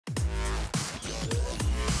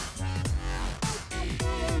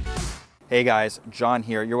Hey guys, John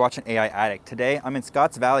here. You're watching AI Addict. Today I'm in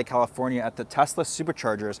Scotts Valley, California at the Tesla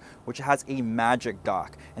Superchargers, which has a Magic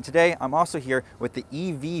Dock. And today I'm also here with the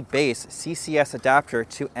EV Base CCS adapter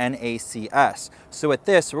to NCAS. So with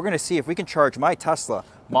this, we're going to see if we can charge my Tesla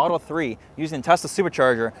Model 3 using Tesla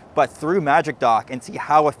Supercharger, but through Magic Dock, and see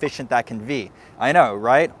how efficient that can be. I know,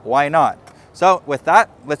 right? Why not? So with that,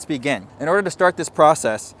 let's begin. In order to start this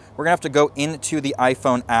process, we're gonna have to go into the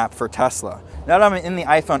iPhone app for Tesla. Now that I'm in the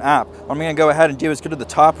iPhone app, what I'm gonna go ahead and do is go to the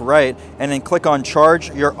top right and then click on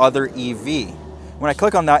Charge Your Other EV. When I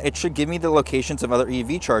click on that, it should give me the locations of other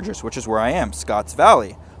EV chargers, which is where I am, Scotts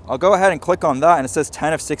Valley. I'll go ahead and click on that and it says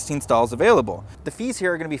 10 of 16 stalls available. The fees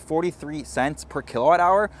here are gonna be 43 cents per kilowatt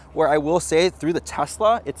hour, where I will say through the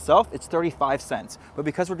Tesla itself, it's 35 cents. But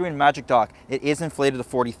because we're doing Magic Dock, it is inflated to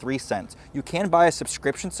 43 cents. You can buy a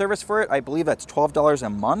subscription service for it. I believe that's $12 a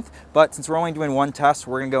month, but since we're only doing one test,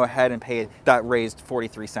 we're gonna go ahead and pay that raised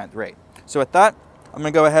 43-cent rate. So with that, I'm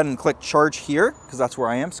gonna go ahead and click charge here, because that's where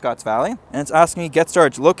I am, Scotts Valley. And it's asking me get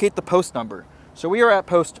started, locate the post number. So we are at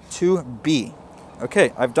post 2B.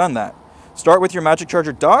 Okay, I've done that. Start with your Magic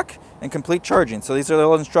Charger dock and complete charging. So these are the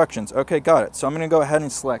little instructions. Okay, got it. So I'm gonna go ahead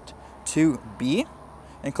and select 2B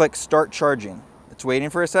and click start charging. It's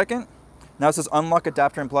waiting for a second. Now it says unlock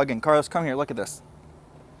adapter and plug in. Carlos, come here, look at this.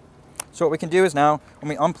 So what we can do is now, when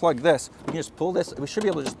we unplug this, we can just pull this, we should be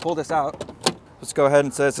able to just pull this out. Let's go ahead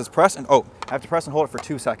and it says press and, oh, I have to press and hold it for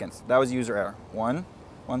 2 seconds. That was user error. 1,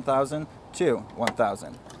 1000, 2,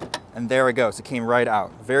 1000. And there it goes, it came right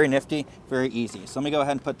out. Very nifty, very easy. So let me go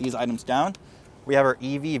ahead and put these items down. We have our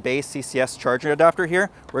EV Base CCS charging adapter here.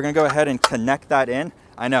 We're gonna go ahead and connect that in.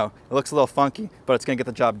 I know, it looks a little funky, but it's gonna get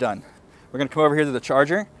the job done. We're gonna come over here to the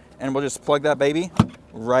charger and we'll just plug that baby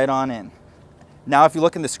right on in. Now if you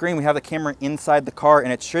look in the screen, we have the camera inside the car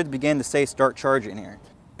and it should begin to say start charging here.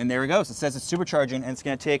 And there it goes, it says it's supercharging and it's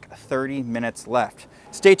gonna take 30 minutes left.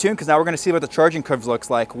 Stay tuned because now we're gonna see what the charging curve looks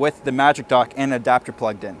like with the Magic Dock and adapter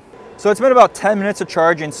plugged in. So it's been about 10 minutes of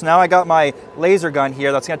charging. So now I got my laser gun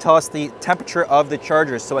here that's gonna tell us the temperature of the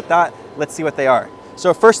chargers. So with that, let's see what they are.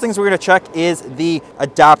 So first things we're gonna check is the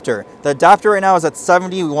adapter. The adapter right now is at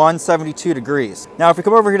 71, 72 degrees. Now if we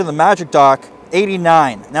come over here to the Magic Dock,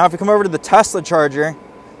 89. Now if we come over to the Tesla charger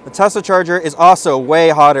is also way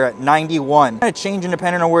hotter at 91. Kind of changing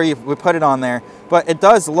depending on where we put it on there, but it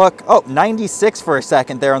does look, 96 for a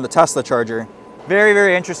second there on the Tesla charger. Very,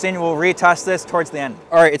 very interesting. We'll retest this towards the end.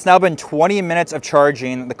 All right, it's now been 20 minutes of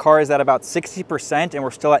charging. The car is at about 60% and we're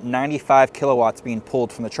still at 95 kilowatts being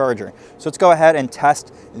pulled from the charger. So let's go ahead and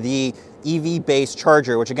test the EV Base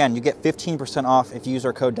charger, which again, you get 15% off if you use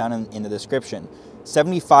our code down in the description.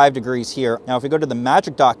 75 degrees here. Now, if we go to the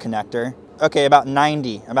Magic Dock connector, okay, about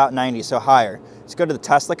 90, so higher. Let's go to the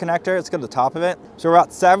Tesla connector, let's go to the top of it. So we're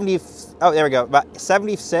about 70, oh, there we go, about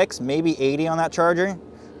 76, maybe 80 on that charger.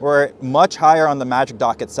 We're much higher on the Magic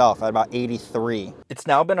Dock itself at about 83. It's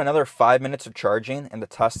now been another 5 minutes of charging and the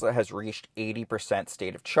Tesla has reached 80%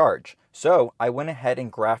 state of charge. So I went ahead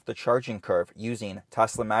and graphed the charging curve using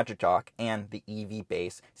Tesla Magic Dock and the EV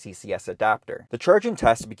Base CCS adapter. The charging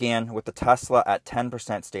test began with the Tesla at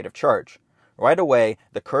 10% state of charge. Right away,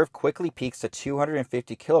 the curve quickly peaks to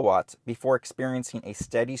 250 kilowatts before experiencing a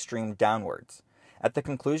steady stream downwards. At the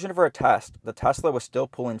conclusion of our test, the Tesla was still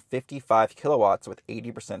pulling 55 kilowatts with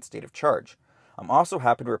 80% state of charge. I'm also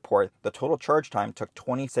happy to report the total charge time took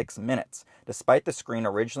 26 minutes, despite the screen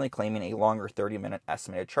originally claiming a longer 30-minute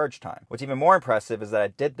estimated charge time. What's even more impressive is that I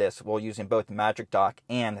did this while using both Magic Dock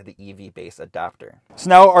and the EV Base adapter. So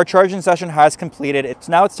now our charging session has completed.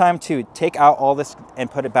 Now it's time to take out all this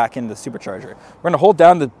and put it back in the supercharger. We're gonna hold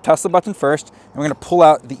down the Tesla button first, and we're gonna pull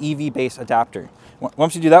out the EV Base adapter.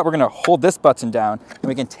 Once we do that, we're gonna hold this button down and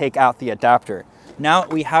we can take out the adapter. Now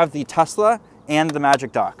we have the Tesla and the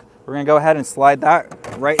Magic Dock. We're gonna go ahead and slide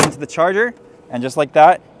that right into the charger, and just like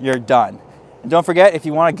that, you're done. And don't forget, if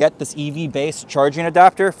you wanna get this EV Base charging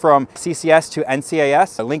adapter from CCS to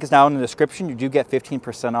NCAS, the link is down in the description. You do get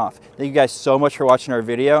 15% off. Thank you guys so much for watching our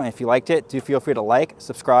video. And if you liked it, do feel free to like,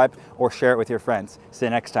 subscribe, or share it with your friends. See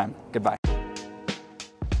you next time. Goodbye.